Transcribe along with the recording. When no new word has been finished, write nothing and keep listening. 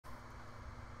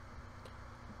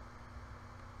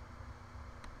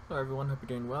Hello everyone, hope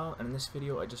you're doing well, and in this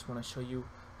video I just want to show you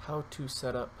how to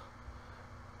set up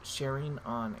sharing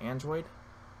on Android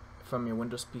from your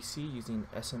Windows PC using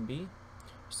SMB.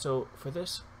 So for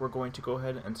this we're going to go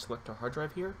ahead and select our hard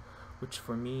drive here, which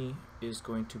for me is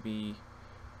going to be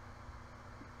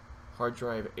hard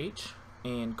drive H,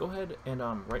 and go ahead and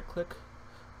right click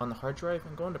on the hard drive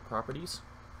and go into properties.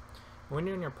 When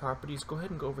you're in your properties, go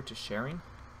ahead and go over to sharing,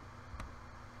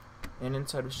 and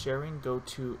inside of sharing go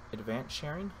to advanced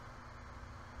sharing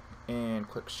and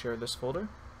click share this folder.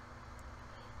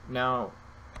 Now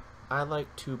I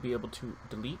like to be able to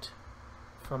delete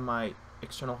from my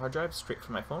external hard drive straight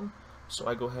from my phone, so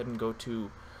I go ahead and go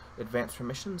to advanced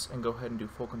permissions and go ahead and do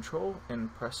full control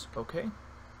and press OK,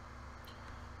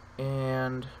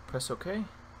 and press OK,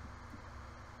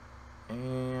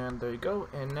 and there you go.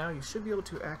 And now you should be able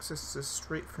to access this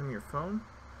straight from your phone.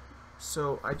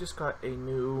 So I just got a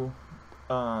new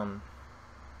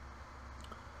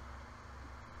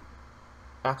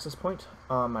access point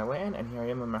on my LAN, and here I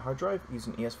am on my hard drive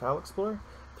using ES File Explorer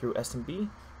through SMB.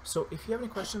 So if you have any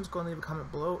questions, go and leave a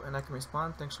comment below and I can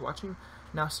respond. Thanks for watching.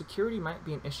 Now security might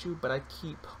be an issue, but I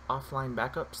keep offline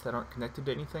backups that aren't connected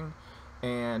to anything,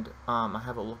 and I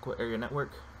have a local area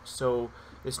network, so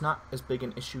it's not as big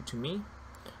an issue to me.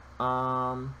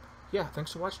 Yeah,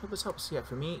 thanks for watching. Hope this helps. Yeah,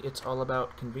 for me it's all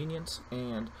about convenience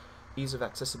and ease of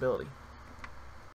accessibility.